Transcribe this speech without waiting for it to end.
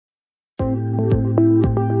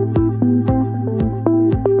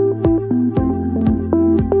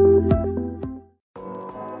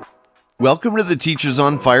Welcome to the Teachers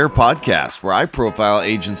on Fire podcast, where I profile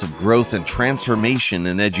agents of growth and transformation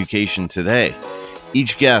in education today.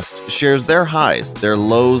 Each guest shares their highs, their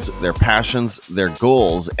lows, their passions, their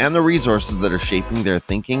goals, and the resources that are shaping their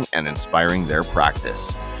thinking and inspiring their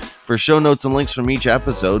practice. For show notes and links from each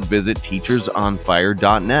episode, visit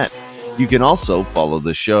teachersonfire.net. You can also follow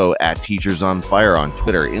the show at Teachers on Fire on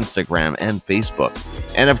Twitter, Instagram, and Facebook.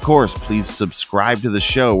 And of course, please subscribe to the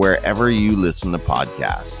show wherever you listen to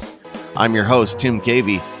podcasts. I'm your host, Tim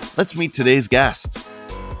Cavey. Let's meet today's guest.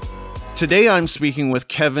 Today, I'm speaking with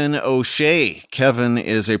Kevin O'Shea. Kevin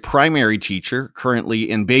is a primary teacher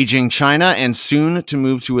currently in Beijing, China, and soon to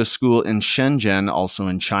move to a school in Shenzhen, also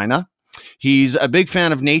in China. He's a big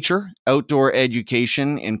fan of nature, outdoor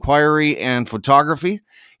education, inquiry, and photography.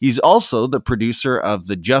 He's also the producer of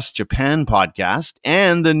the Just Japan podcast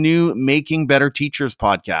and the new Making Better Teachers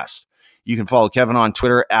podcast. You can follow Kevin on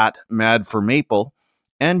Twitter at MadForMaple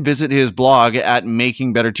and visit his blog at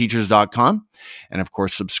makingbetterteachers.com. And of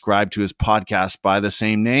course, subscribe to his podcast by the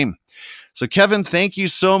same name. So Kevin, thank you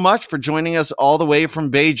so much for joining us all the way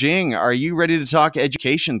from Beijing. Are you ready to talk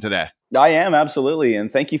education today? I am, absolutely.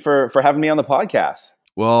 And thank you for having me on the podcast.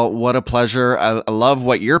 Well, what a pleasure. I love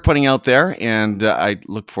what you're putting out there, and I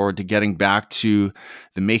look forward to getting back to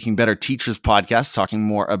the Making Better Teachers podcast, talking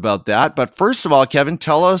more about that. But first of all, Kevin,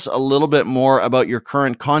 tell us a little bit more about your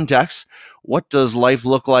current context. What does life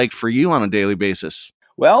look like for you on a daily basis?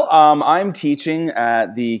 Well, I'm teaching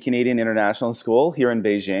at the Canadian International School here in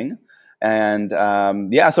Beijing. And so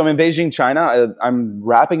I'm in Beijing, China. I'm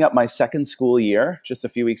wrapping up my second school year, just a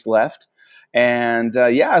few weeks left. And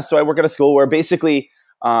so I work at a school where basically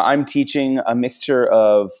I'm teaching a mixture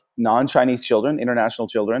of non-Chinese children, international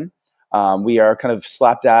children. We are kind of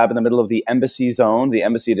slap dab in the middle of the embassy zone, the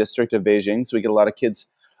embassy district of Beijing. So we get a lot of kids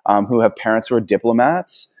who have parents who are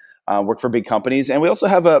diplomats, work for big companies. And we also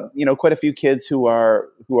have quite a few kids who are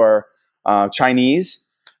Chinese,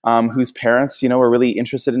 whose parents, are really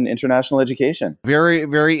interested in international education. Very,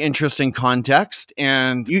 very interesting context.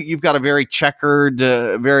 And you've got a very checkered,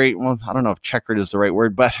 I don't know if checkered is the right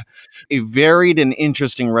word, but a varied and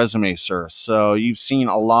interesting resume, sir. So you've seen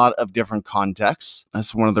a lot of different contexts.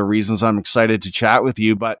 That's one of the reasons I'm excited to chat with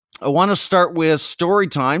you. But I want to start with story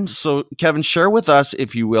time. So Kevin, share with us,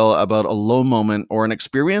 if you will, about a low moment or an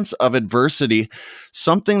experience of adversity,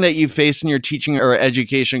 something that you faced in your teaching or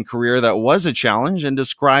education career that was a challenge, and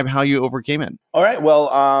describe how you overcame it. All right. Well,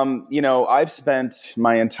 I've spent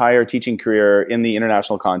my entire teaching career in the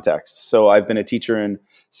international context. So I've been a teacher in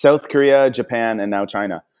South Korea, Japan, and now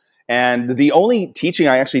China. And the only teaching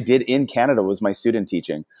I actually did in Canada was my student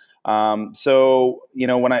teaching. When I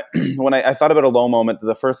thought about a low moment,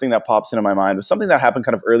 the first thing that pops into my mind was something that happened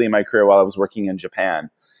kind of early in my career while I was working in Japan.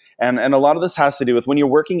 And a lot of this has to do with when you're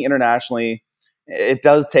working internationally, it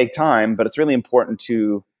does take time, but it's really important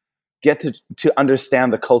to get to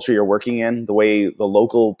understand the culture you're working in, the way the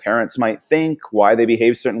local parents might think, why they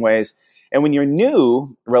behave certain ways. And when you're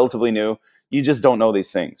new, relatively new, you just don't know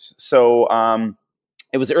these things. So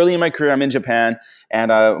it was early in my career. I'm in Japan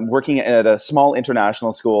and working at a small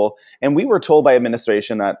international school. And we were told by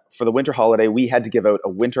administration that for the winter holiday, we had to give out a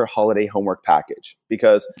winter holiday homework package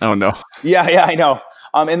because... Oh, no. Yeah, I know.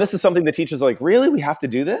 And this is something the teachers are like, really? We have to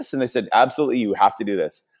do this? And they said, absolutely, you have to do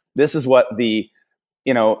this. This is what the,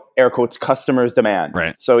 air quotes, customers demand.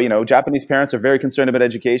 Right. So, Japanese parents are very concerned about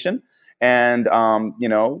education. And,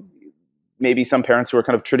 maybe some parents who are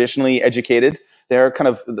kind of traditionally educated, they're kind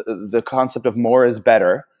of the concept of more is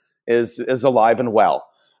better is alive and well.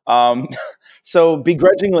 So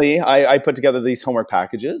begrudgingly, I put together these homework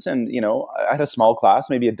packages, and I had a small class,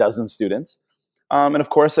 maybe a dozen students, and of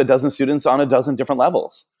course a dozen students on a dozen different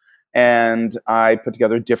levels. And I put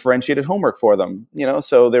together differentiated homework for them.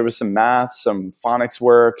 So there was some math, some phonics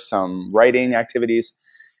work, some writing activities,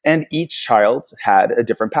 and each child had a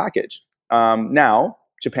different package. Now,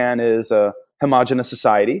 Japan is a homogenous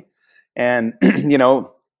society, and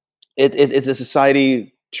it's a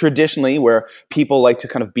society traditionally where people like to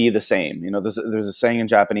kind of be the same. There's a saying in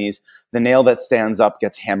Japanese: "The nail that stands up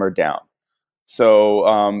gets hammered down."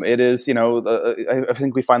 So it is, I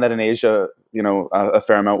think we find that in Asia, a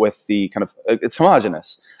fair amount with the kind of it's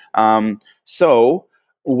homogenous. So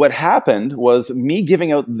what happened was me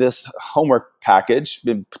giving out this homework package,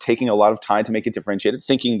 been taking a lot of time to make it differentiated,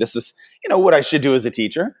 thinking this is, what I should do as a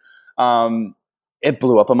teacher. It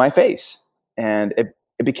blew up in my face, and it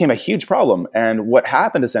became a huge problem. And what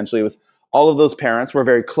happened essentially was all of those parents were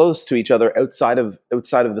very close to each other outside of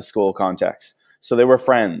the school context. So they were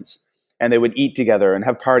friends, and they would eat together and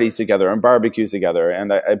have parties together and barbecues together.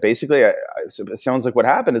 And I basically, it sounds like what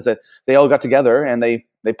happened is that they all got together and they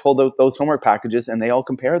pulled out those homework packages and they all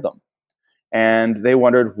compared them. and they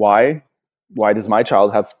wondered why does my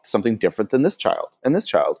child have something different than this child and this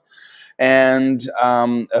child. And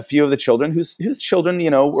a few of the children whose children,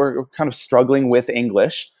 were kind of struggling with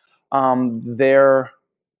English, their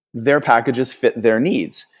packages fit their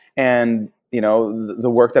needs. And, the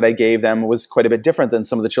work that I gave them was quite a bit different than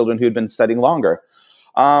some of the children who had been studying longer.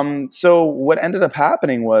 So what ended up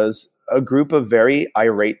happening was a group of very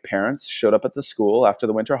irate parents showed up at the school after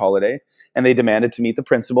the winter holiday, and they demanded to meet the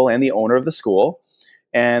principal and the owner of the school.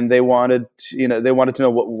 And they wanted to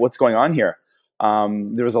know what's going on here.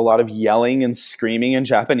 There was a lot of yelling and screaming in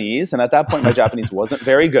Japanese, and at that point, my Japanese wasn't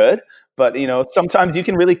very good. But sometimes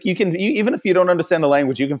even if you don't understand the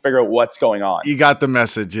language, you can figure out what's going on. You got the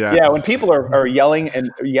message, yeah. Yeah, when people are yelling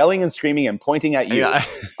and screaming and pointing at you. Yeah.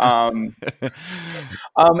 And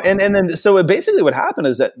then so basically what happened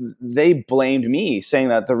is that they blamed me, saying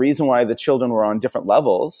that the reason why the children were on different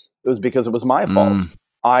levels was because it was my fault.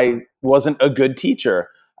 I wasn't a good teacher.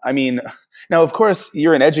 I mean, now, of course,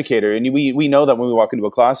 you're an educator, and we know that when we walk into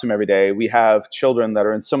a classroom every day, we have children that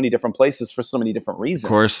are in so many different places for so many different reasons. Of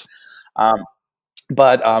course.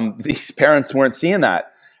 But these parents weren't seeing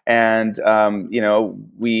that. And,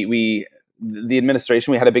 the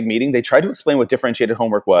administration, we had a big meeting. They tried to explain what differentiated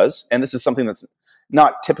homework was. And this is something that's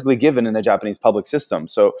not typically given in the Japanese public system.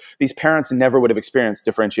 So these parents never would have experienced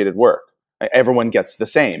differentiated work. Everyone gets the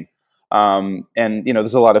same. And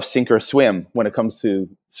there's a lot of sink or swim when it comes to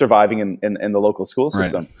surviving in the local school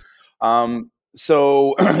system. Right.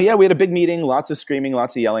 So yeah, we had a big meeting, lots of screaming,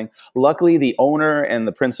 lots of yelling. Luckily, the owner and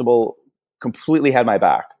the principal completely had my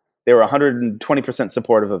back. They were 120%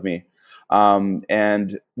 supportive of me.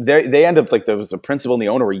 And they ended up, like, there was the principal and the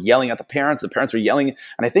owner were yelling at the parents were yelling.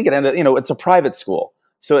 And I think it ended, it's a private school.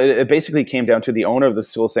 So it basically came down to the owner of the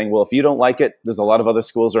school saying, well, if you don't like it, there's a lot of other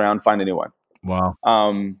schools around, find a new one. Wow.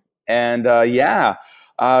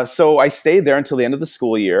 So I stayed there until the end of the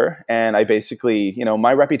school year. And I basically,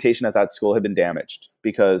 my reputation at that school had been damaged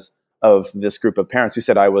because of this group of parents who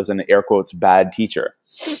said I was an air quotes bad teacher.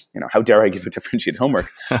 How dare I give you differentiated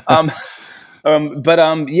homework? So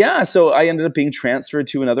I ended up being transferred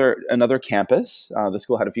to another campus. The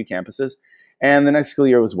school had a few campuses, and the next school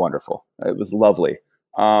year was wonderful. It was lovely.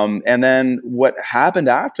 And then what happened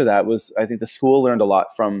after that was, I think the school learned a lot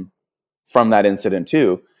from that incident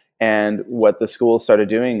too. And what the school started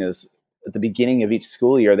doing is, at the beginning of each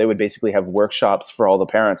school year, they would basically have workshops for all the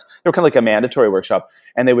parents. They were kind of like a mandatory workshop,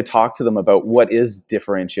 and they would talk to them about what is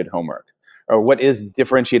differentiated homework, or what is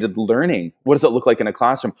differentiated learning. What does it look like in a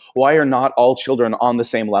classroom? Why are not all children on the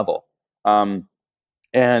same level? And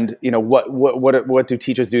what do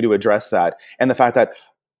teachers do to address that? And the fact that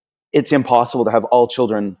it's impossible to have all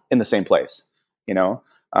children in the same place.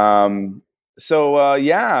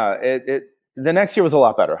 The next year was a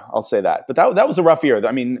lot better. I'll say that. But that was a rough year.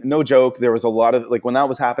 I mean, no joke. There was a lot of, when that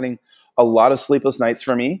was happening, a lot of sleepless nights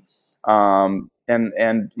for me. I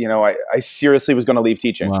seriously was going to leave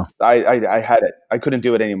teaching. Wow. I had it. I couldn't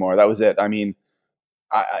do it anymore. That was it. I mean,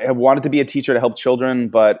 I wanted to be a teacher to help children,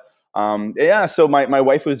 but so my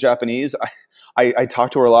wife was Japanese. I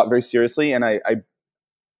talked to her a lot, very seriously, and I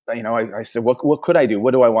said, what could I do?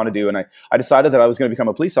 What do I want to do? And I decided that I was going to become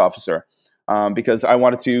a police officer. Because I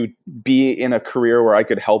wanted to be in a career where I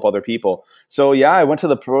could help other people. So yeah, I went to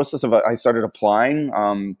the process of, I started applying.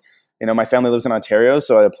 My family lives in Ontario,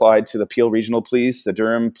 so I applied to the Peel Regional Police, the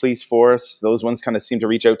Durham Police Force. Those ones kind of seemed to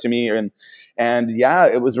reach out to me, and yeah,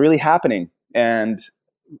 it was really happening. And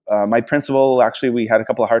my principal, actually, we had a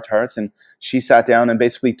couple of heart-to-hearts, and she sat down and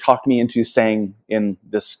basically talked me into staying in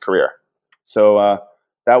this career. So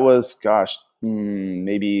that was,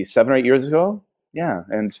 maybe 7 or 8 years ago. Yeah,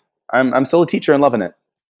 and I'm still a teacher and loving it.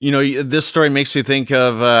 This story makes me think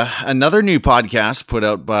of another new podcast put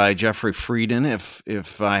out by Jeffrey Frieden,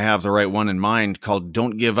 if I have the right one in mind, called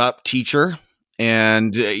 "Don't Give Up, Teacher."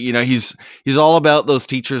 And he's all about those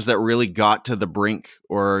teachers that really got to the brink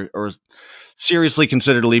or seriously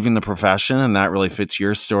considered leaving the profession, and that really fits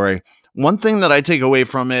your story. One thing that I take away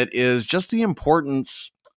from it is just the importance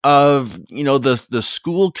of the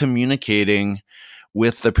school communicating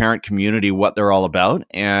with the parent community what they're all about,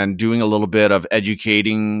 and doing a little bit of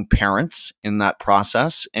educating parents in that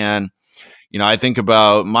process. And I think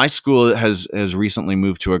about my school has recently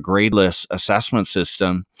moved to a gradeless assessment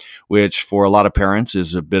system, which for a lot of parents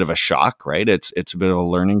is a bit of a shock, right? It's a bit of a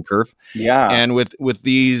learning curve. Yeah. And with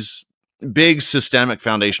these big systemic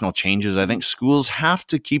foundational changes, I think schools have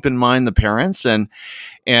to keep in mind the parents, and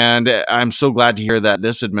I'm so glad to hear that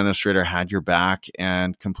this administrator had your back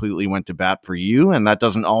and completely went to bat for you. And that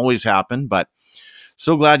doesn't always happen, but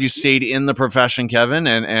so glad you stayed in the profession, Kevin,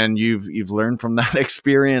 and you've learned from that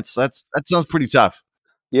experience. That sounds pretty tough.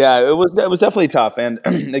 Yeah, it was definitely tough. And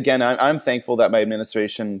again, I'm thankful that my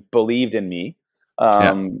administration believed in me.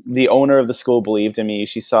 Yeah. The owner of the school believed in me.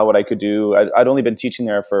 She saw what I could do. I'd only been teaching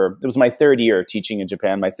there it was my third year teaching in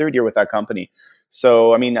Japan, my third year with that company.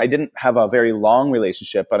 So, I mean, I didn't have a very long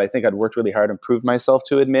relationship, but I think I'd worked really hard and proved myself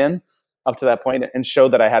to admin up to that point and showed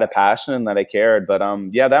that I had a passion and that I cared. But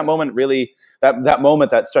yeah, that moment really, that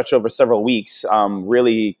moment that stretched over several weeks,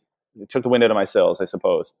 really took the wind out of my sails, I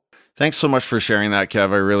suppose. Thanks so much for sharing that,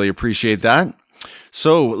 Kev. I really appreciate that.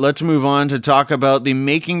 So let's move on to talk about the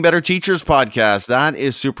Making Better Teachers podcast. That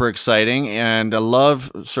is super exciting. And I love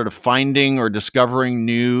sort of finding or discovering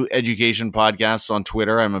new education podcasts on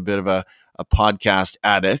Twitter. I'm a bit of a podcast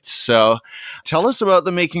addict. So tell us about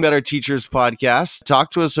the Making Better Teachers podcast. Talk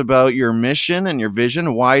to us about your mission and your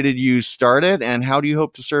vision. Why did you start it? And how do you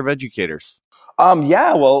hope to serve educators?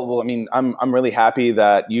 Yeah, well, I mean, I'm really happy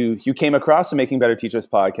that you came across the Making Better Teachers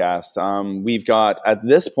podcast. We've got at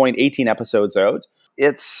this point 18 episodes out.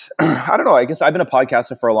 It's I don't know. I guess I've been a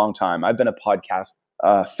podcaster for a long time. I've been a podcast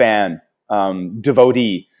fan,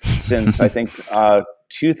 devotee since I think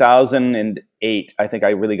 2008. I think I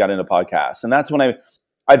really got into podcasts, and that's when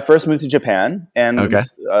I'd first moved to Japan, and Okay.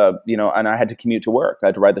 and I had to commute to work. I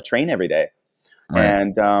had to ride the train every day. Right.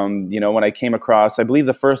 And, when I came across, I believe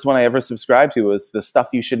the first one I ever subscribed to was the Stuff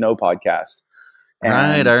You Should Know podcast. Right.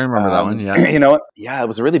 And, I remember that one. Yeah. Yeah, it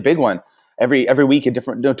was a really big one. Every week,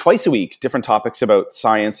 twice a week, different topics about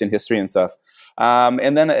science and history and stuff.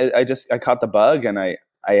 And then I caught the bug, and I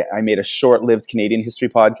made a short-lived Canadian history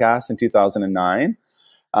podcast in 2009.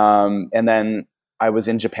 And then I was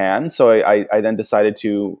in Japan. So I then decided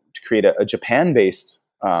to create a Japan-based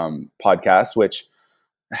podcast, which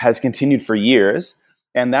has continued for years,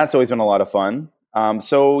 and that's always been a lot of fun.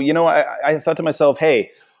 So, I thought to myself,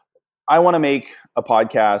 hey, I want to make a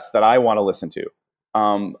podcast that I want to listen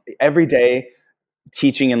to. Every day,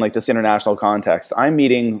 teaching in like this international context, I'm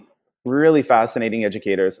meeting really fascinating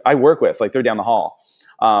educators I work with, like they're down the hall,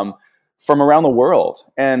 from around the world.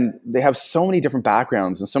 And they have so many different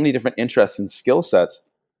backgrounds and so many different interests and skill sets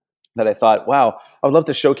that I thought, wow, I would love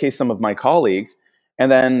to showcase some of my colleagues and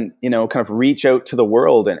then, kind of reach out to the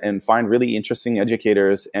world and find really interesting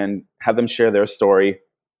educators and have them share their story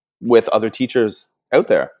with other teachers out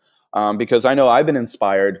there. Because I know I've been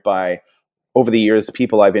inspired by, over the years,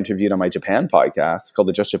 people I've interviewed on my Japan podcast called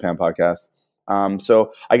the Just Japan podcast.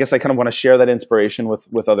 So I guess I kind of want to share that inspiration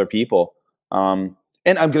with other people. And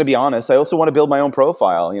I'm going to be honest, I also want to build my own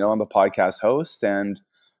profile. I'm a podcast host, and,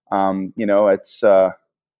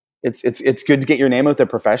 it's good to get your name out there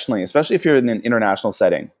professionally, especially if you're in an international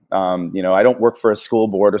setting. I don't work for a school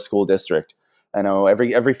board or school district. I know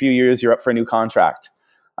every few years you're up for a new contract.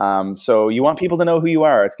 So you want people to know who you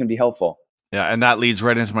are. It's going to be helpful. Yeah, and that leads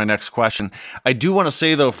right into my next question. I do want to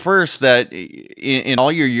say, though, first that in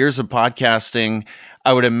all your years of podcasting,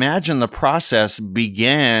 I would imagine the process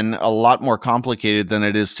began a lot more complicated than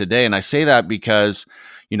it is today. And I say that because,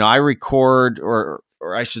 I record or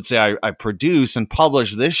I should say I produce and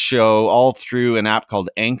publish this show all through an app called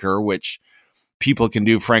Anchor, which people can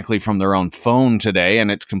do, frankly, from their own phone today,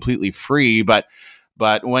 and it's completely free. But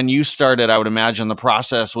when you started, I would imagine the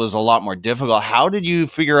process was a lot more difficult. How did you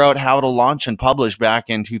figure out how to launch and publish back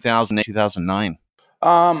in 2008, 2009?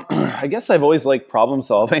 I guess I've always liked problem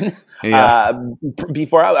solving. Yeah.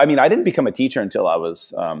 Before, I didn't become a teacher until I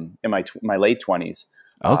was in my late 20s.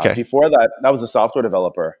 Okay. Before that, I was a software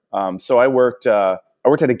developer. So I worked at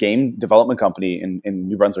a game development company in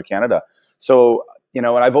New Brunswick, Canada. So, and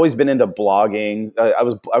I've always been into blogging. I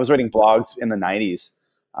was writing blogs in the 90s.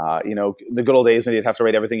 The good old days when you'd have to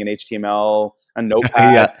write everything in HTML and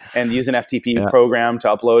Notepad Yeah. and use an FTP program to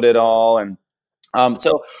upload it all. And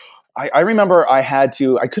so I remember I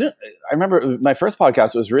remember my first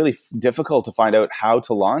podcast was really difficult to find out how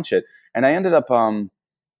to launch it. And I ended up,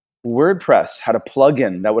 WordPress had a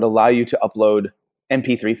plugin that would allow you to upload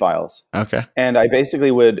MP3 files. Okay. And I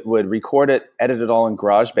basically would record it, edit it all in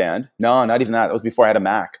GarageBand. No, not even that. That was before I had a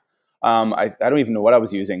Mac. I don't even know what I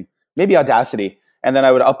was using. Maybe Audacity. And then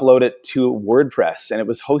I would upload it to WordPress, and it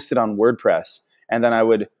was hosted on WordPress. And then I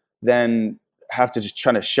would then have to just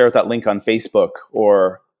try to share that link on Facebook,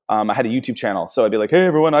 or I had a YouTube channel. So I'd be like, hey,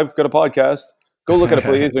 everyone, I've got a podcast. Go look at it,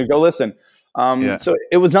 please, and go listen. So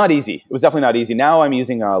it was not easy. It was definitely not easy. Now I'm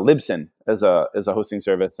using Libsyn as a hosting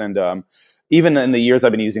service. And even in the years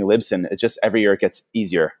I've been using Libsyn, it just every year it gets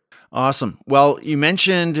easier. Awesome. Well, you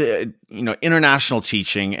mentioned, international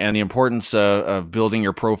teaching and the importance of building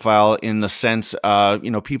your profile in the sense,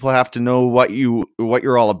 people have to know what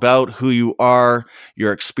you're all about, who you are,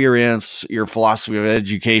 your experience, your philosophy of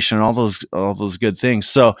education, all those good things.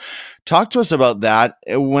 So, talk to us about that.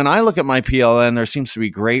 When I look at my PLN, there seems to be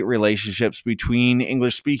great relationships between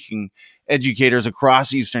English speaking educators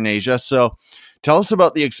across Eastern Asia. So, tell us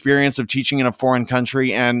about the experience of teaching in a foreign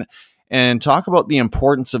country and talk about the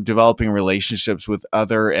importance of developing relationships with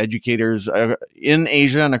other educators in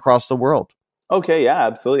Asia and across the world. Okay, yeah,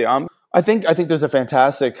 absolutely. I think there's a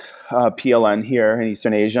fantastic PLN here in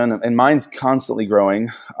Eastern Asia, and mine's constantly growing.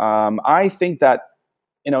 I think that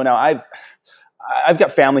now I've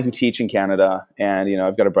got family who teach in Canada, and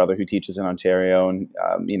I've got a brother who teaches in Ontario, and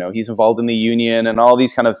he's involved in the union and all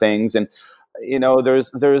these kind of things. And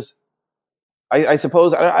there's I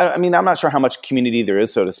suppose I mean I'm not sure how much community there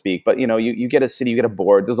is, so to speak, but you get a city, you get a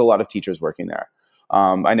board. There's a lot of teachers working there.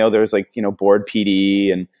 I know there's board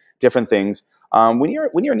PD and different things. When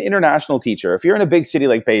you're an international teacher, if you're in a big city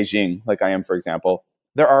like Beijing, like I am, for example,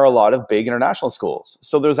 there are a lot of big international schools.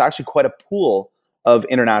 So there's actually quite a pool of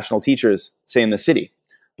international teachers, say in the city.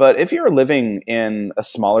 But if you're living in a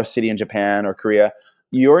smaller city in Japan or Korea,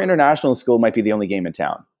 your international school might be the only game in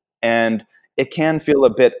town, and it can feel a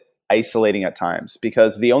bit isolating at times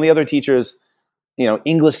because the only other teachers,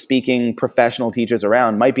 English speaking professional teachers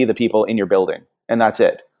around might be the people in your building, and that's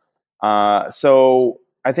it. So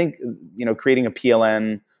I think, creating a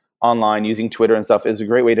PLN online using Twitter and stuff is a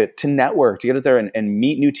great way to network, to get out there and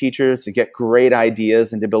meet new teachers, to get great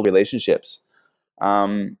ideas and to build relationships.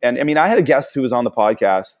 And I mean, I had a guest who was on the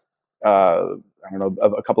podcast, I don't know,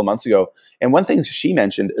 a couple of months ago. And one thing she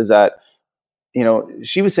mentioned is that,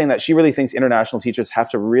 she was saying that she really thinks international teachers have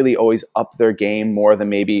to really always up their game more than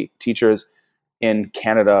maybe teachers in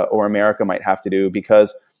Canada or America might have to do,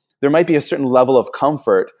 because there might be a certain level of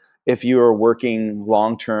comfort if you are working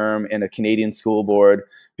long-term in a Canadian school board,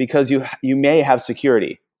 because you may have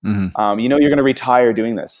security. Mm-hmm. You're going to retire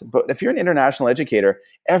doing this. But if you're an international educator,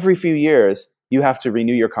 every few years, you have to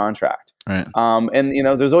renew your contract. Right. And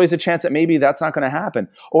there's always a chance that maybe that's not going to happen.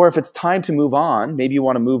 Or if it's time to move on, maybe you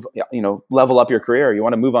want to move, level up your career, you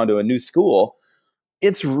want to move on to a new school.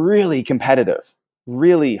 It's really competitive,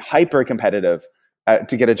 really hyper competitive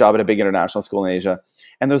to get a job at a big international school in Asia.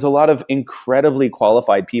 And there's a lot of incredibly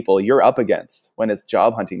qualified people you're up against when it's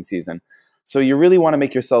job hunting season. So you really want to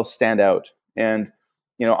make yourself stand out. And,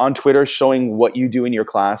 on Twitter, showing what you do in your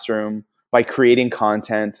classroom by creating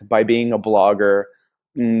content, by being a blogger,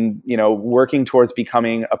 working towards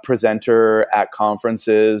becoming a presenter at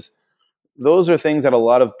conferences. Those are things that a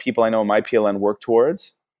lot of people I know in my PLN work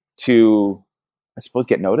towards to, I suppose,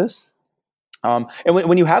 get noticed. And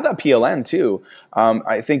when you have that PLN too,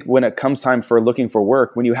 I think when it comes time for looking for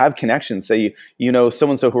work, when you have connections, say you know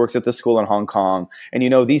so-and-so who works at this school in Hong Kong, and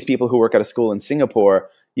these people who work at a school in Singapore,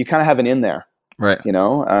 you kind of have an in there. Right.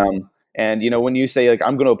 And when you say, like,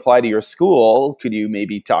 I'm going to apply to your school, could you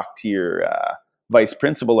maybe talk to your vice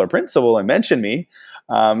principal or principal and mention me?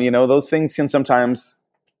 Those things can sometimes,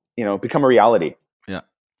 become a reality. Yeah.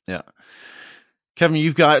 Yeah. Kevin,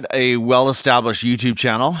 you've got a well-established YouTube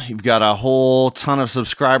channel. You've got a whole ton of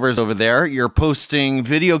subscribers over there. You're posting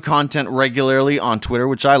video content regularly on Twitter,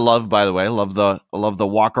 which I love, by the way. I love the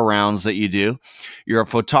walk-arounds that you do. You're a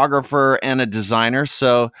photographer and a designer.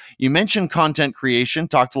 So you mentioned content creation,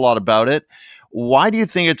 talked a lot about it. Why do you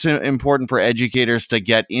think it's important for educators to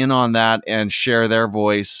get in on that and share their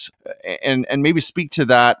voice and maybe speak to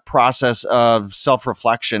that process of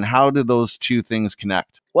self-reflection? How do those two things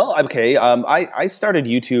connect? Well, okay. I started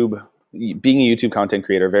being a YouTube content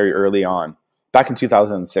creator very early on, back in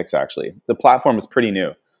 2006, actually. The platform was pretty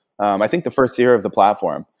new. I think the first year of the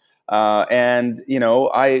platform.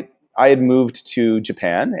 I had moved to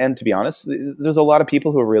Japan, and to be honest, there's a lot of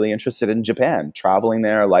people who are really interested in Japan, traveling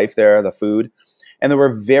there, life there, the food. And there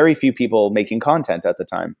were very few people making content at the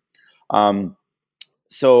time.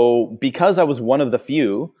 So because I was one of the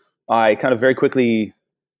few, I kind of very quickly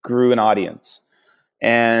grew an audience.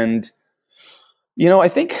 And, I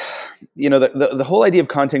think, the whole idea of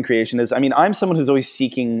content creation is, I'm someone who's always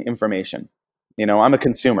seeking information. I'm a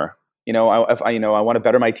consumer. I want to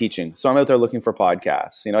better my teaching. So I'm out there looking for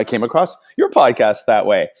podcasts. I came across your podcast that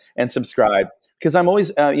way and subscribe because I'm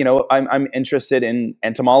always, I'm interested in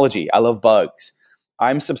entomology. I love bugs.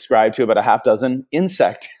 I'm subscribed to about a half dozen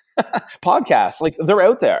insect podcasts. Like, they're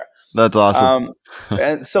out there. That's awesome.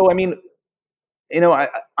 And so,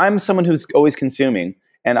 I'm someone who's always consuming,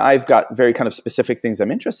 and I've got very kind of specific things I'm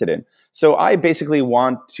interested in. So I basically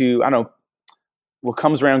want to, what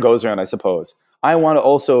comes around goes around, I suppose. I want to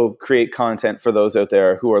also create content for those out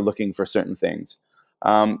there who are looking for certain things.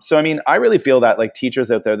 So, I mean, I really feel that like teachers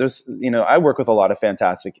out there, I work with a lot of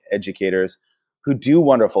fantastic educators who do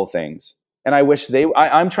wonderful things. And I wish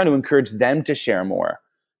I'm trying to encourage them to share more,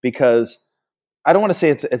 because I don't want to say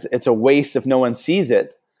it's a waste if no one sees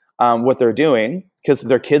it, what they're doing, because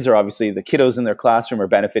their kids are obviously, the kiddos in their classroom are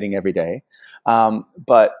benefiting every day.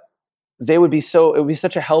 But it would be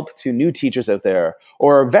such a help to new teachers out there,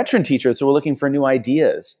 or veteran teachers who are looking for new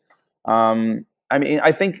ideas. I mean,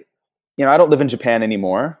 I think, I don't live in Japan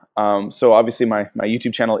anymore. So obviously my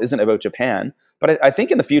YouTube channel isn't about Japan, but I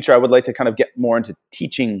think in the future I would like to kind of get more into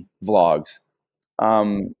teaching vlogs.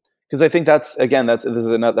 Because I think that's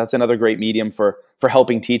another great medium for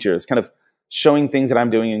helping teachers, kind of showing things that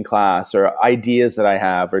I'm doing in class, or ideas that I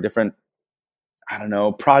have, or different, I don't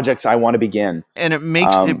know, projects I want to begin. And it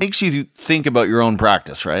makes you think about your own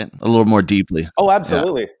practice, right? A little more deeply. Oh,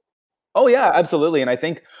 absolutely. Yeah. Oh yeah, absolutely. And I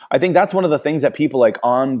think that's one of the things that people like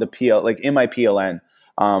on the like in my PLN,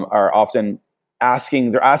 are often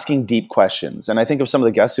asking. They're asking deep questions. And I think of some of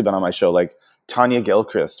the guests who've been on my show, like Tanya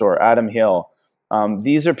Gilchrist or Adam Hill.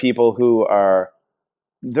 These are people who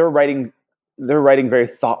they're writing very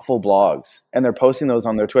thoughtful blogs, and they're posting those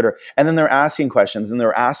on their Twitter, and then they're asking questions, and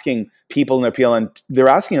they're asking people in their PLN, they're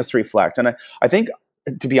asking us to reflect. And I think,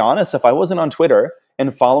 to be honest, if I wasn't on Twitter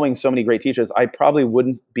and following so many great teachers, I probably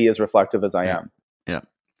wouldn't be as reflective as I am. Yeah.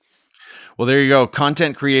 Well, there you go.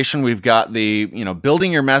 Content creation. We've got the,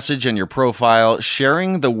 building your message and your profile,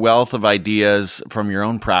 sharing the wealth of ideas from your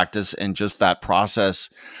own practice, and just that process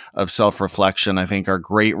of self-reflection, I think, are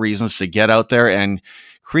great reasons to get out there and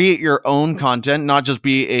create your own content, not just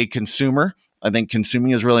be a consumer. I think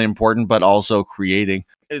consuming is really important, but also creating.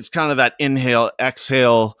 It's kind of that inhale,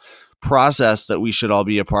 exhale process that we should all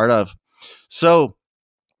be a part of. So,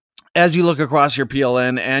 as you look across your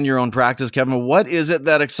PLN and your own practice, Kevin, what is it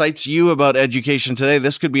that excites you about education today?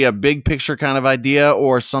 This could be a big picture kind of idea,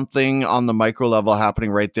 or something on the micro level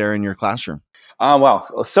happening right there in your classroom.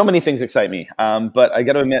 Well, so many things excite me. But I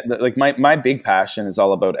got to admit that, like, my big passion is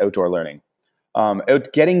all about outdoor learning,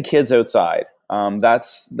 getting kids outside.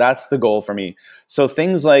 That's the goal for me. So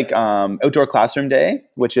things like Outdoor Classroom Day,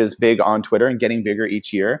 which is big on Twitter and getting bigger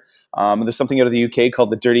each year. There's something out of the UK called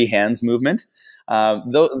the Dirty Hands Movement.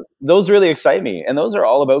 Those really excite me, and those are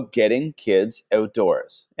all about getting kids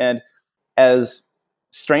outdoors. And as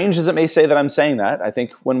strange as it may say that I'm saying that, I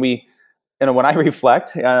think when I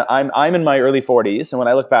reflect, I'm in my early 40s, and when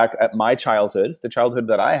I look back at my childhood, the childhood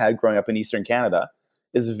that I had growing up in Eastern Canada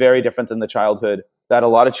is very different than the childhood that a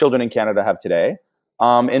lot of children in Canada have today,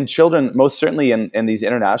 and children most certainly in these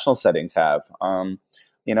international settings have. A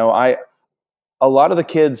lot of the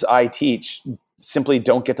kids I teach simply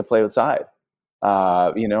don't get to play outside.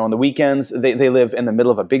 On the weekends, they live in the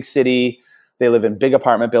middle of a big city. They live in big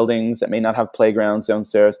apartment buildings that may not have playgrounds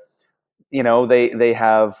downstairs. They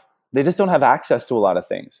just don't have access to a lot of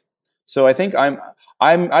things. So I think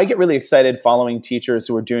I get really excited following teachers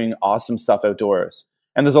who are doing awesome stuff outdoors.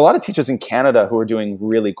 And there's a lot of teachers in Canada who are doing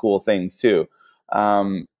really cool things too.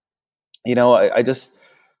 The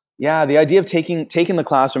idea of taking the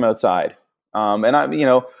classroom outside.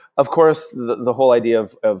 Of course, the whole idea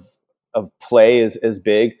of play is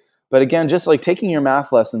big, but again, just like taking your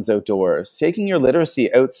math lessons outdoors, taking your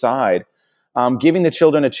literacy outside, giving the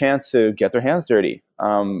children a chance to get their hands dirty.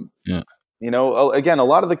 Again, a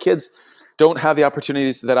lot of the kids don't have the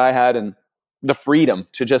opportunities that I had, and the freedom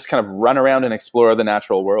to just kind of run around and explore the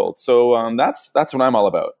natural world. So that's what I'm all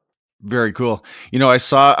about. Very cool. I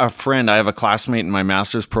saw a friend, I have a classmate in my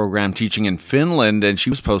master's program teaching in Finland, and she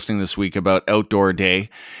was posting this week about Outdoor Day,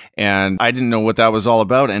 and I didn't know what that was all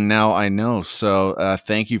about, and now I know. So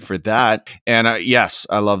thank you for that. And yes,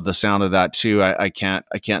 I love the sound of that too. I can't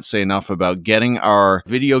say enough about getting our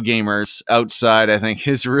video gamers outside. I think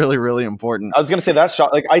is really, really important. I was going to say that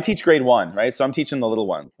shot. Like, I teach grade 1, right? So I'm teaching the little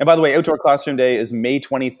one. And by the way, Outdoor Classroom Day is May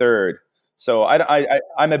 23rd. So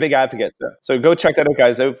I'm a big advocate. So go check that out,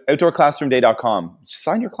 guys. OutdoorClassroomDay.com.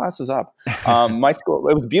 Sign your classes up. My school,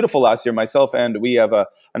 it was beautiful last year. Myself and we have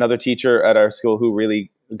another teacher at our school who really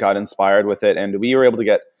got inspired with it. And we were able to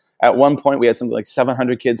get, at one point, we had something like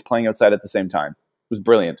 700 kids playing outside at the same time. It was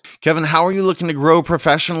brilliant. Kevin, how are you looking to grow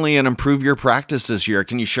professionally and improve your practice this year?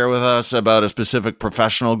 Can you share with us about a specific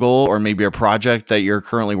professional goal, or maybe a project that you're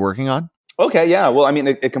currently working on? Okay, yeah. Well, I mean,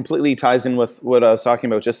 it completely ties in with what I was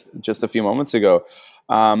talking about just a few moments ago.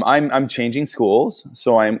 I'm changing schools,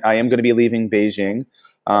 so I am going to be leaving Beijing.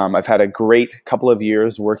 I've had a great couple of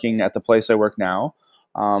years working at the place I work now,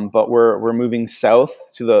 but we're moving south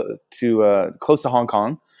to close to Hong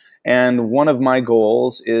Kong, And one of my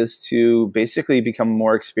goals is to basically become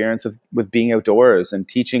more experienced with being outdoors and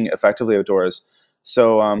teaching effectively outdoors.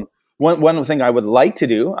 So one thing I would like to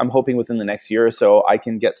do, I'm hoping within the next year or so, I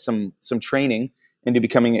can get some training into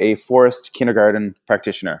becoming a forest kindergarten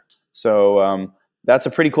practitioner. So that's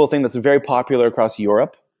a pretty cool thing that's very popular across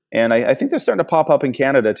Europe. And I think they're starting to pop up in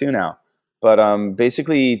Canada too now. But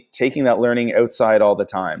basically taking that learning outside all the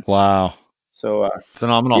time. Wow. So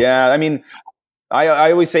phenomenal. yeah, I mean,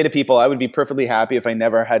 I always say to people, I would be perfectly happy if I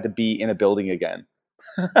never had to be in a building again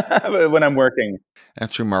when I'm working.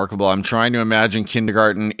 That's remarkable. I'm trying to imagine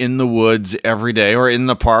kindergarten in the woods every day or in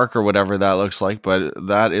the park or whatever that looks like, but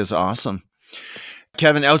that is awesome.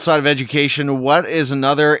 Kevin, outside of education, what is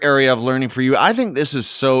another area of learning for you? I think this is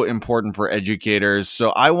so important for educators.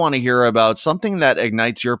 So I want to hear about something that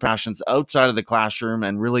ignites your passions outside of the classroom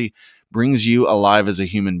and really brings you alive as a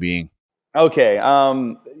human being. Okay.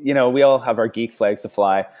 We all have our geek flags to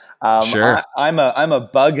fly. Sure. I'm a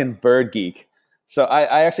bug and bird geek. So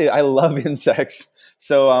I love insects.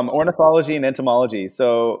 So ornithology and entomology.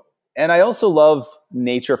 So, and I also love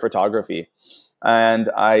nature photography. And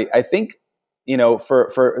I think,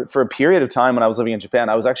 for a period of time when I was living in Japan,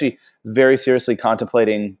 I was actually very seriously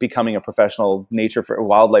contemplating becoming a professional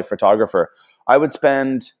wildlife photographer. I would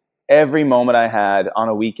spend every moment I had on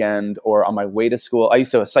a weekend or on my way to school. I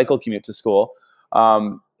used to cycle commute to school. I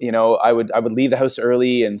would leave the house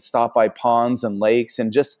early and stop by ponds and lakes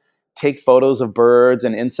and just take photos of birds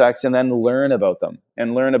and insects and then learn about them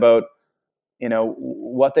and learn about,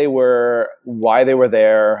 what they were, why they were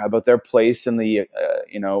there, about their place in the,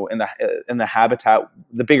 in the habitat,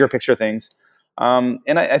 the bigger picture things. And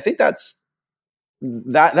I think that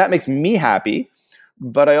makes me happy.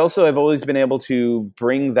 But I also have always been able to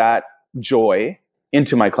bring that joy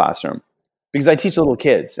into my classroom because I teach little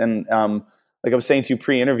kids. And like I was saying to you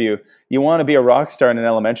pre-interview, you want to be a rock star in an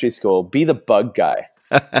elementary school, be the bug guy.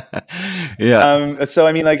 Yeah. So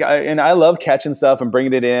I mean, I love catching stuff and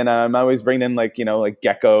bringing it in. I'm always bringing in like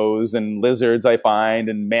geckos and lizards I find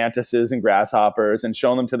and mantises and grasshoppers and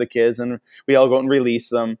showing them to the kids, and we all go out and release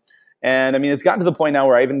them. And I mean, it's gotten to the point now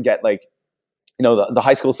where I even get the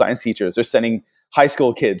high school science teachers are sending high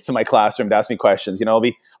school kids to my classroom to ask me questions. I'll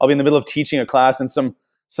be in the middle of teaching a class and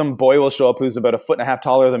some boy will show up who's about 1.5 feet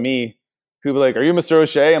taller than me, who'll be like, "Are you Mr.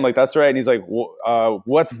 O'Shea?" I'm like, "That's right." And he's like,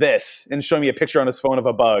 "What's this?" And showing me a picture on his phone of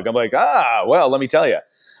a bug. I'm like, well, let me tell you.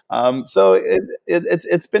 So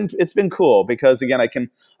it's been cool because again,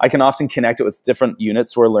 I can often connect it with different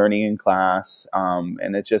units we're learning in class,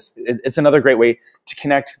 and it's another great way to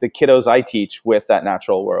connect the kiddos I teach with that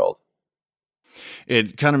natural world.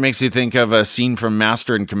 It kind of makes you think of a scene from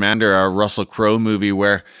Master and Commander, a Russell Crowe movie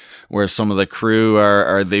where some of the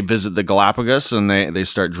crew they visit the Galapagos and they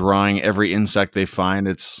start drawing every insect they find.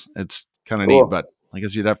 It's kind of Cool. neat, but I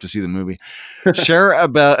guess you'd have to see the movie. Share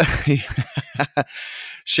about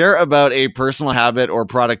a personal habit or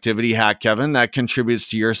productivity hack, Kevin, that contributes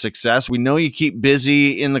to your success. We know you keep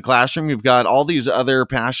busy in the classroom. You've got all these other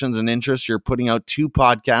passions and interests. You're putting out 2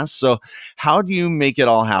 podcasts. So how do you make it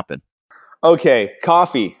all happen? Okay,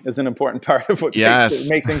 coffee is an important part of what Yes.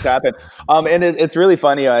 makes things happen. And it's really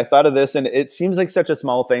funny. I thought of this, and it seems like such a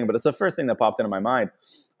small thing, but it's the first thing that popped into my mind.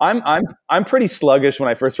 I'm pretty sluggish when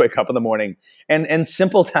I first wake up in the morning, and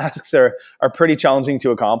simple tasks are pretty challenging to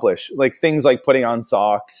accomplish. Like things like putting on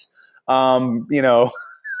socks,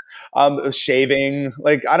 shaving.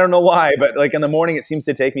 Like I don't know why, but like in the morning it seems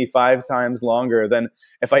to take me 5 times longer than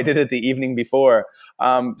if I did it the evening before.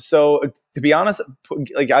 So to be honest,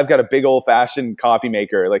 like I've got a big old fashioned coffee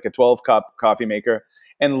maker, like a 12-cup coffee maker,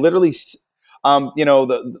 and literally,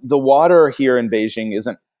 the water here in Beijing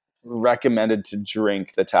isn't recommended to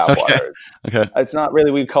drink, the tap water. Okay. It's not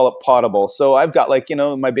really, we call it potable. So I've got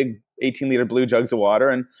my big 18-liter blue jugs of water,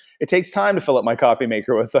 and it takes time to fill up my coffee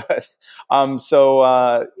maker with that.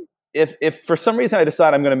 If for some reason I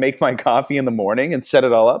decide I'm going to make my coffee in the morning and set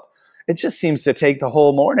it all up, it just seems to take the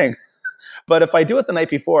whole morning. But if I do it the night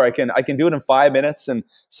before, I can do it in 5 minutes. And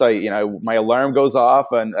so, my alarm goes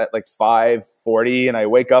off and at like 5:40 and I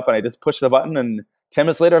wake up and I just push the button and 10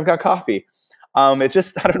 minutes later I've got coffee. I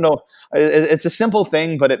don't know. It's a simple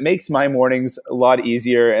thing, but it makes my mornings a lot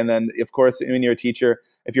easier. And then of course, when you're a teacher,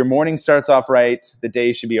 if your morning starts off right, the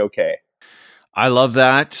day should be okay. I love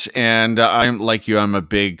that. And I'm like you, I'm a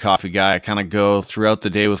big coffee guy. I kind of go throughout the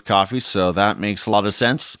day with coffee. So that makes a lot of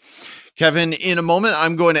sense. Kevin, in a moment,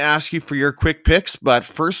 I'm going to ask you for your quick picks. But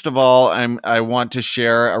first of all, I want to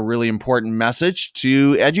share a really important message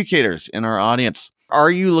to educators in our audience. Are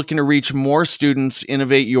you looking to reach more students,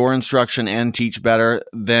 innovate your instruction, and teach better?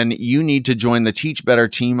 Then you need to join the Teach Better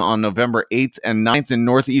team on November 8th and 9th in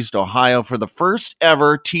Northeast Ohio for the first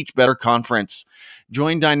ever Teach Better conference.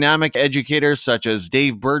 Join dynamic educators such as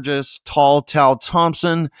Dave Burgess, Tal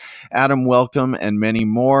Thompson, Adam Welcome, and many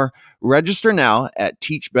more. Register now at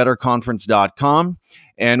teachbetterconference.com.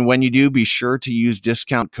 And when you do, be sure to use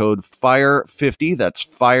discount code FIRE50. That's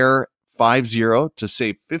FIRE50 to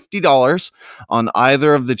save $50 on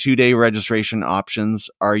either of the 2-day registration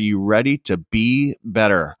options. Are you ready to be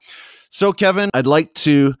better? So, Kevin, I'd like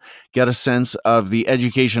to get a sense of the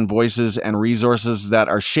education voices and resources that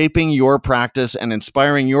are shaping your practice and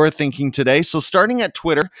inspiring your thinking today. So, starting at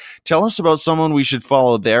Twitter, tell us about someone we should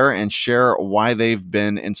follow there and share why they've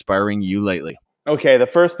been inspiring you lately. Okay, the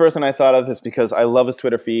first person I thought of is because I love his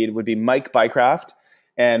Twitter feed would be Mike Bycraft.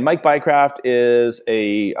 And Mike Bycraft is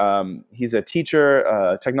he's a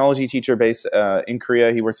teacher, technology teacher based in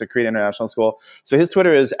Korea. He works at Korea International School. So his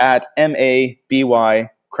Twitter is at MABYcraft,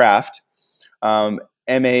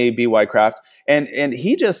 MABYcraft. And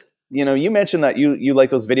he just, you mentioned that you like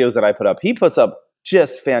those videos that I put up. He puts up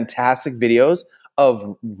just fantastic videos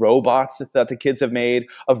of robots that the kids have made,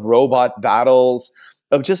 of robot battles,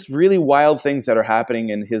 of just really wild things that are happening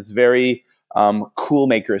in his very cool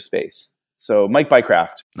maker space. So Mike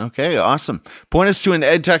Bycraft. Okay, awesome. Point us to an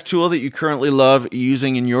ed tech tool that you currently love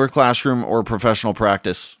using in your classroom or professional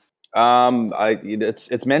practice.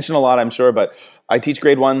 It's mentioned a lot, I'm sure, but I teach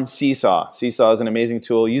grade 1 Seesaw. Seesaw is an amazing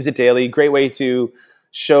tool. Use it daily. Great way to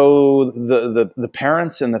show the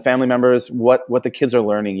parents and the family members what the kids are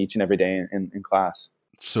learning each and every day in class.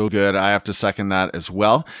 So good. I have to second that as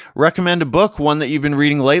well. Recommend a book, one that you've been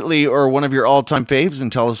reading lately or one of your all-time faves,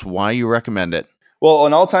 and tell us why you recommend it. Well,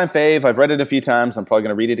 an all-time fave, I've read it a few times, I'm probably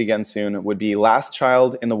going to read it again soon, would be Last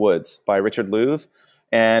Child in the Woods by Richard Louv.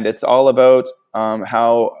 And it's all about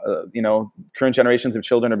how current generations of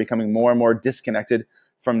children are becoming more and more disconnected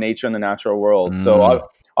from nature and the natural world. So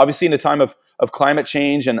obviously in a time of climate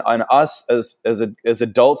change and us as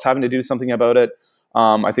adults having to do something about it,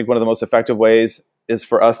 I think one of the most effective ways is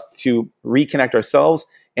for us to reconnect ourselves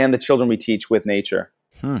and the children we teach with nature.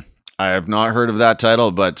 I have not heard of that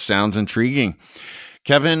title, but sounds intriguing.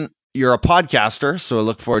 Kevin, you're a podcaster, so I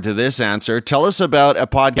look forward to this answer. Tell us about a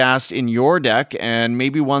podcast in your deck and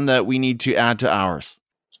maybe one that we need to add to ours.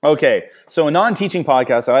 Okay, so a non-teaching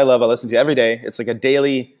podcast that I love, I listen to every day. It's like a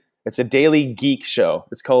daily geek show.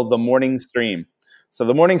 It's called The Morning Stream. So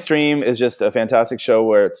The Morning Stream is just a fantastic show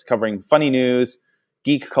where it's covering funny news,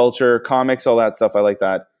 geek culture, comics, all that stuff. I like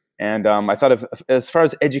that. And I thought as far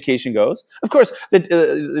as education goes, of course,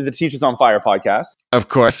 the Teachers on Fire podcast. Of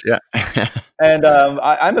course, yeah. And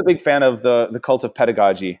I'm a big fan of the Cult of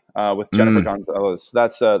Pedagogy with Jennifer Gonzalez.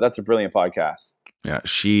 That's a brilliant podcast. Yeah,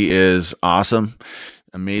 she is awesome.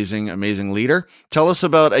 Amazing leader. Tell us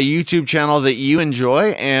about a YouTube channel that you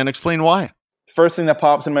enjoy and explain why. First thing that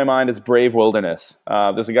pops in my mind is Brave Wilderness.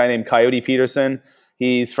 There's a guy named Coyote Peterson.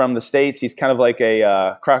 He's from the States. He's kind of like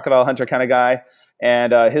a crocodile hunter kind of guy.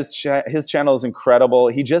 And his channel is incredible.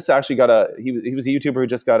 He just actually he was a YouTuber who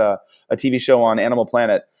just got a TV show on Animal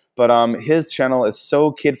Planet. But his channel is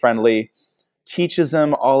so kid-friendly, teaches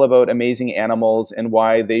them all about amazing animals and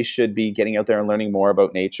why they should be getting out there and learning more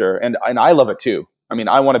about nature. And I love it too. I mean,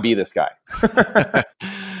 I want to be this guy.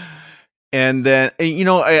 And then,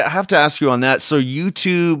 I have to ask you on that. So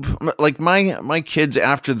YouTube, like my kids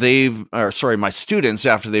my students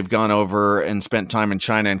after they've gone over and spent time in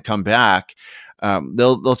China and come back,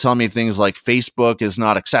 they'll tell me things like Facebook is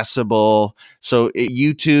not accessible. So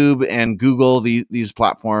YouTube and Google, these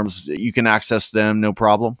platforms, you can access them no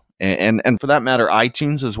problem. And for that matter,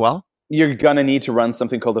 iTunes as well. You're gonna need to run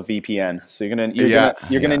something called a VPN. So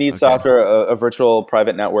you're gonna need software, a virtual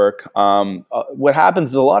private network. What happens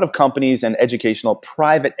is a lot of companies and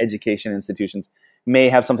private education institutions may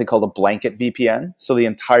have something called a blanket VPN. So the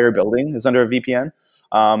entire building is under a VPN.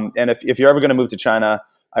 And if you're ever going to move to China,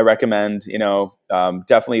 I recommend,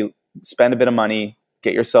 definitely spend a bit of money,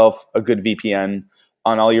 get yourself a good VPN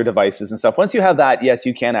on all your devices and stuff. Once you have that, yes,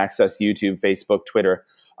 you can access YouTube, Facebook, Twitter.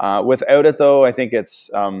 Without it, though, I think it's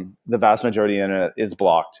the vast majority of the internet is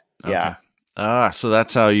blocked. Okay. Yeah. So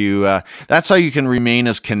that's how you can remain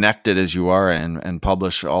as connected as you are and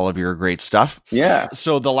publish all of your great stuff. Yeah.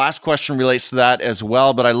 So the last question relates to that as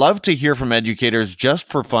well, but I love to hear from educators just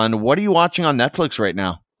for fun. What are you watching on Netflix right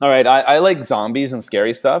now? All right, I like zombies and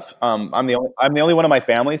scary stuff. I'm the only one in my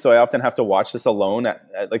family, so I often have to watch this alone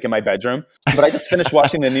like in my bedroom. But I just finished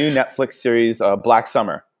watching the new Netflix series Black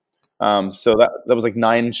Summer. So that was like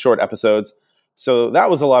 9 short episodes. So that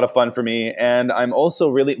was a lot of fun for me, and I'm also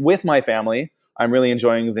really with my family. I'm really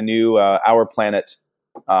enjoying the new Our Planet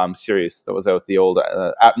series that was out, the old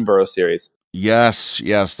Attenborough series. Yes,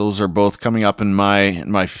 those are both coming up in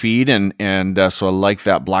my feed, and so I like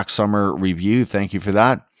that Black Summer review. Thank you for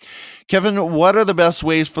that. Kevin, what are the best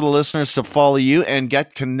ways for the listeners to follow you and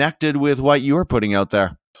get connected with what you are putting out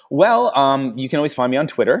there? Well, you can always find me on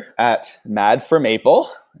Twitter at Mad for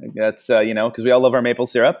Maple. That's because we all love our maple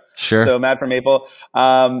syrup. Sure. So Mad for Maple.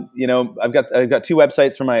 I've got two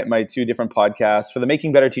websites for my two different podcasts. For the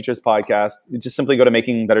Making Better Teachers podcast, just simply go to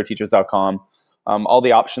makingbetterteachers.com. All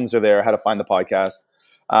the options are there, how to find the podcast.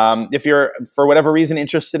 If you're, for whatever reason,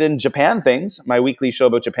 interested in Japan things, my weekly show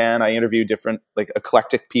about Japan, I interview different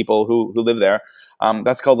eclectic people who live there.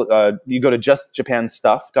 That's called, you go to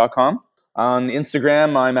justjapanstuff.com. On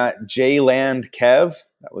Instagram, I'm at jlandkev.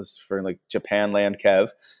 That was for Japanland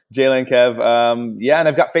Kev. jlandkev. And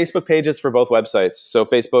I've got Facebook pages for both websites. So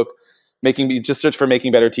Facebook, just search for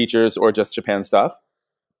Making Better Teachers or Just Japan Stuff.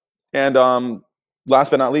 And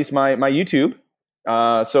last but not least, my YouTube.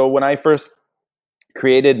 So when I first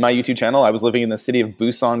created my YouTube channel, I was living in the city of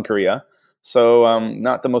Busan, Korea. So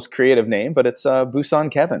not the most creative name, but it's Busan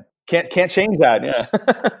Kevin. Can't change that. Yeah.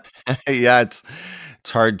 Yeah, it's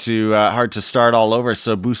hard to start all over.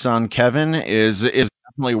 So Busan Kevin is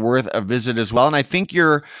definitely worth a visit as well. And I think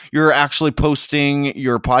you're actually posting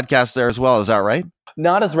your podcast there as well. Is that right?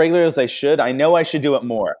 Not as regular as I should. I know I should do it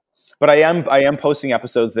more, but I am posting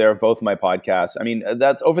episodes there of both my podcasts. I mean,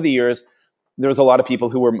 that's over the years. There was a lot of people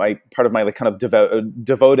who were part of my kind of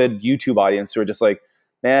devoted YouTube audience who were just like,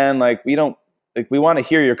 man, we want to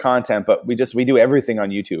hear your content, but we do everything on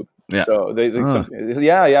YouTube. Yeah. So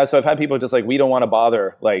So I've had people just we don't want to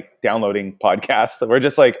bother downloading podcasts. We're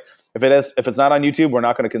just if it's not on YouTube, we're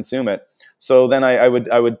not going to consume it. So then I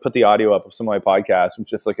would put the audio up of some of my podcasts,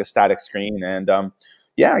 which is just a static screen, and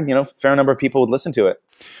fair number of people would listen to it.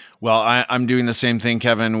 Well, I'm doing the same thing,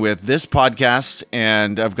 Kevin, with this podcast,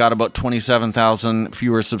 and I've got about 27,000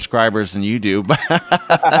 fewer subscribers than you do. But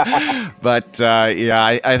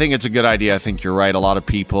I think it's a good idea. I think you're right. A lot of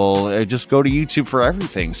people just go to YouTube for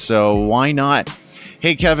everything. So why not?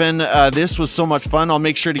 Hey, Kevin, this was so much fun. I'll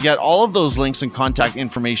make sure to get all of those links and contact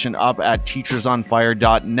information up at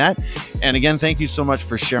teachersonfire.net. And again, thank you so much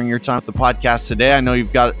for sharing your time with the podcast today. I know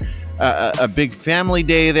you've got a big family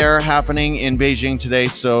day there happening in Beijing today.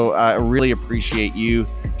 So I really appreciate you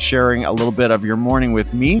sharing a little bit of your morning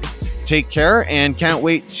with me. Take care, and can't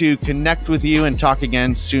wait to connect with you and talk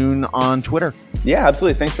again soon on Twitter. Yeah,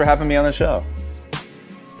 absolutely. Thanks for having me on the show.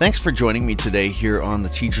 Thanks for joining me today here on the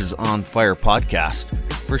Teachers on Fire podcast.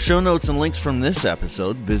 For show notes and links from this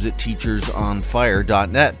episode, visit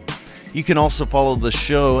teachersonfire.net. You can also follow the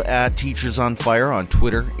show at Teachers on Fire on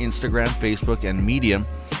Twitter, Instagram, Facebook, and Medium.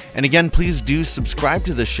 And again, please do subscribe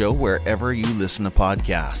to the show wherever you listen to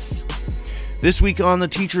podcasts. This week on the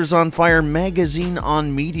Teachers on Fire magazine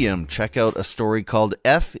on Medium, check out a story called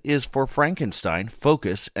F is for Frankenstein,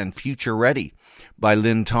 Focus and Future Ready by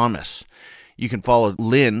Lynn Thomas. You can follow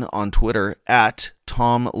Lynn on Twitter at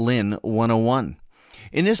TomLynn101.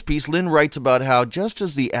 In this piece, Lynn writes about how just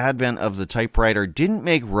as the advent of the typewriter didn't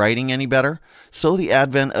make writing any better, so the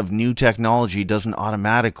advent of new technology doesn't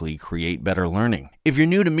automatically create better learning. If you're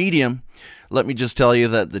new to Medium, let me just tell you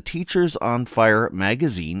that the Teachers on Fire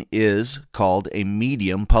magazine is called a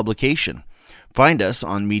Medium publication. Find us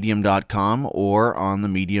on medium.com or on the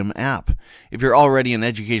Medium app. If you're already an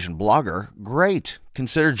education blogger, great!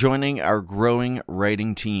 Consider joining our growing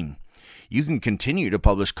writing team. You can continue to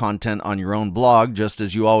publish content on your own blog just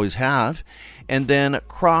as you always have, and then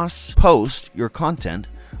cross-post your content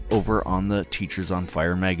over on the Teachers on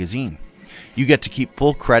Fire magazine. You get to keep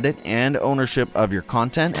full credit and ownership of your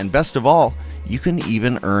content, and best of all, you can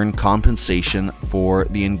even earn compensation for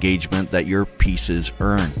the engagement that your pieces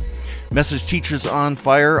earn. Message Teachers on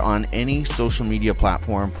Fire on any social media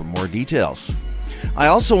platform for more details. I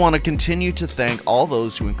also want to continue to thank all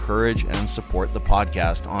those who encourage and support the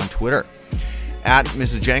podcast on Twitter. At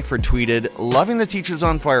Mrs. Jankford tweeted, "Loving the Teachers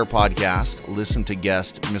on Fire podcast. Listen to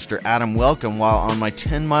guest Mr. Adam Welcome while on my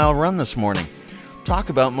 10-mile run this morning. Talk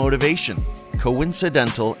about motivation.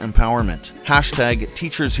 Coincidental empowerment. Hashtag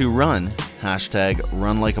teachers who run. Hashtag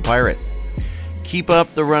run like a pirate. Keep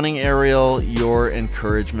up the running, Ariel. Your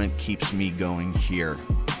encouragement keeps me going here."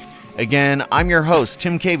 Again, I'm your host,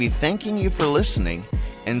 Tim Cavey, thanking you for listening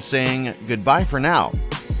and saying goodbye for now.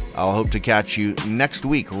 I'll hope to catch you next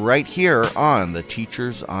week right here on the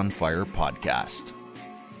Teachers on Fire podcast.